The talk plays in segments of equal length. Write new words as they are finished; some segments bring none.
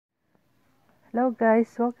Hello guys,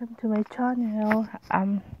 welcome to my channel.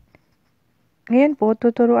 Ngayon po,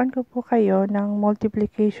 tuturuan ko po kayo ng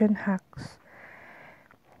multiplication hacks.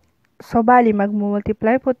 So, bali,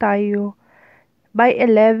 mag-multiply po tayo by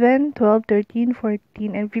 11, 12, 13,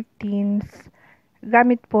 14, and 15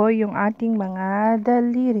 gamit po yung ating mga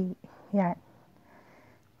daliri. Yan.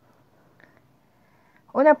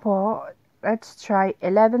 Una po, let's try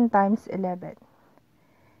 11 times 11.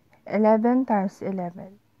 11 times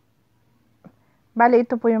 11. Bale,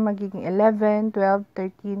 ito po yung magiging 11, 12,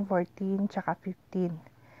 13, 14, tsaka 15.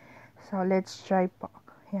 So, let's try po.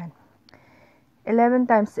 Yan. 11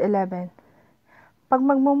 times 11. Pag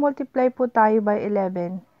magmumultiply po tayo by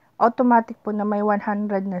 11, automatic po na may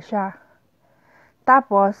 100 na siya.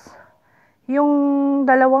 Tapos, yung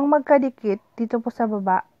dalawang magkadikit dito po sa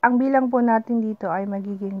baba, ang bilang po natin dito ay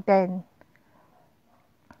magiging 10.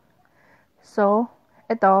 So,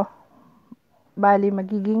 ito, bali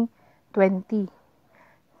magiging 20.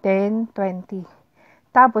 10, 20.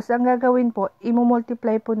 Tapos, ang gagawin po,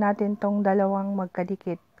 imumultiply po natin tong dalawang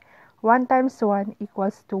magkadikit. 1 times 1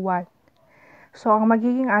 equals to 1. So, ang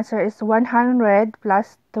magiging answer is 100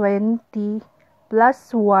 plus 20 plus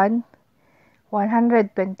 1,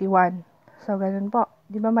 121. So, ganun po.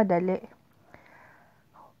 Di ba madali?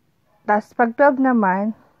 Tapos, pag 12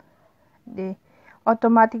 naman,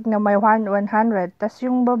 automatic na may 100. Tapos,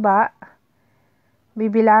 yung baba,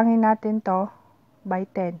 bibilangin natin to by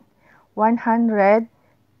 10. 100,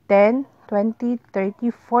 10, 20,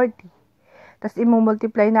 30, 40. Tapos,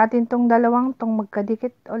 imumultiply natin tong dalawang tong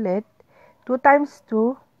magkadikit ulit. 2 times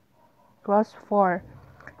 2 equals 4.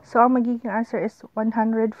 So, ang magiging answer is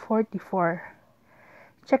 144.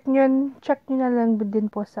 Check nyo na lang din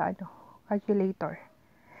po sa calculator.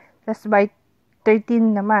 Tapos, by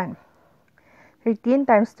 13 naman. 13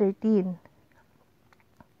 times 13.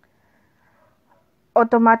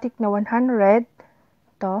 Automatic na 100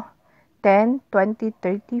 to 10, 20,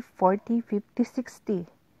 30, 40, 50, 60.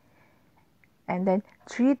 And then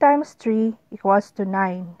 3 times 3 equals to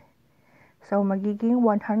 9. So magiging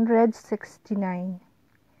 169.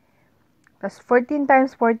 Tapos 14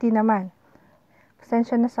 times 40 naman.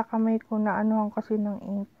 Pasensya na sa kamay ko na anuhan kasi ng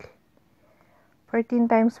ink. 14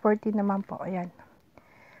 times 40 naman po. Ayan.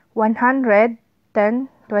 100, 10,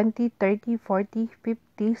 20, 30, 40,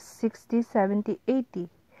 50, 60, 70, 80.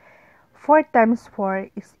 4 times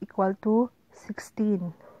 4 is equal to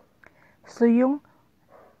 16. So, yung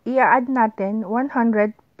i-add natin,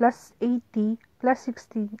 100 plus 80 plus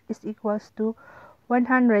 16 is equals to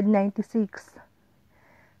 196.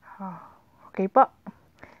 Okay po.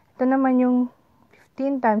 Ito naman yung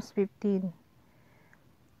 15 times 15.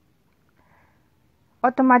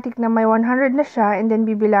 Automatic na may 100 na siya, and then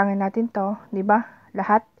bibilangin natin to, di ba?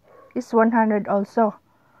 Lahat is 100 also.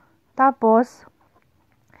 Tapos,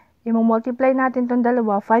 i-multiply natin tong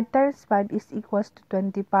dalawa. 5 times 5 is equals to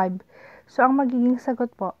 25. So, ang magiging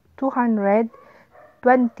sagot po, 225.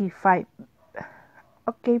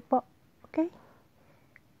 Okay po. Okay?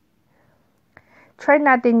 Try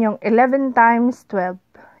natin yung 11 times 12.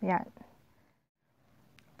 Yan.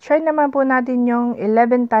 Try naman po natin yung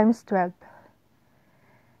 11 times 12.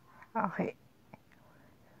 Okay.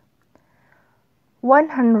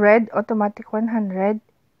 100, automatic 100.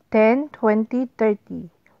 10, 20,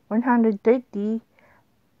 30. 130.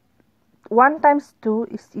 1 times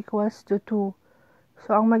 2 is equals to 2.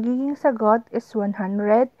 So, ang magiging sagot is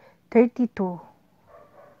 132.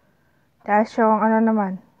 Tapos yung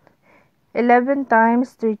naman, 11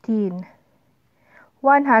 times 13.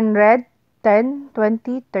 100, 10,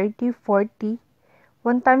 20, 30, 40.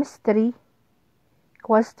 1 times 3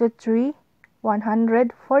 equals to 3,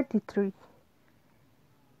 143.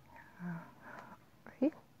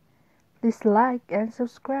 Okay. Please like and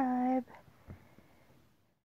subscribe.